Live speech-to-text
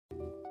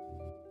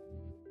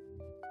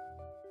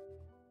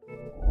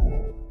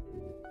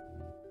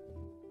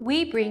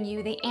We bring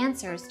you the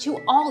answers to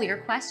all your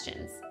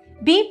questions.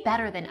 Be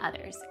better than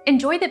others.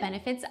 Enjoy the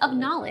benefits of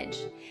knowledge.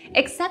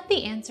 Accept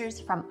the answers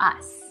from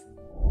us.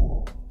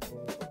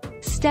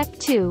 Step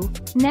 2.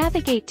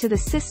 Navigate to the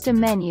System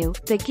menu,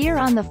 the gear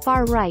on the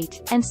far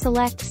right, and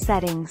select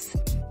Settings.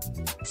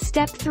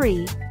 Step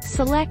 3.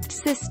 Select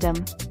System,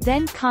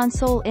 then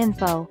Console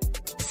Info.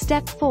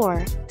 Step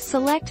 4.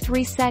 Select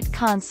Reset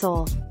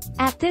Console.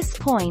 At this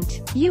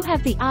point, you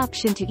have the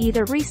option to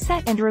either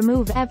reset and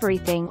remove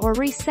everything or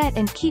reset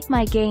and keep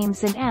my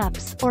games and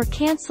apps, or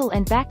cancel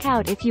and back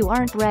out if you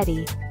aren't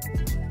ready.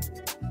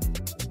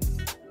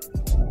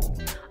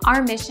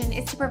 Our mission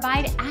is to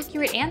provide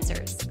accurate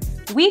answers.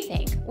 We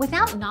think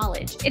without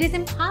knowledge, it is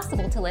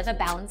impossible to live a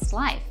balanced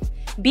life.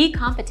 Be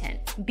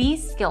competent, be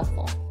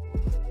skillful.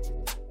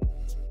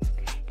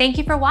 Thank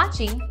you for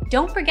watching.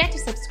 Don't forget to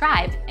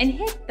subscribe and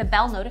hit the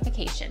bell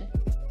notification.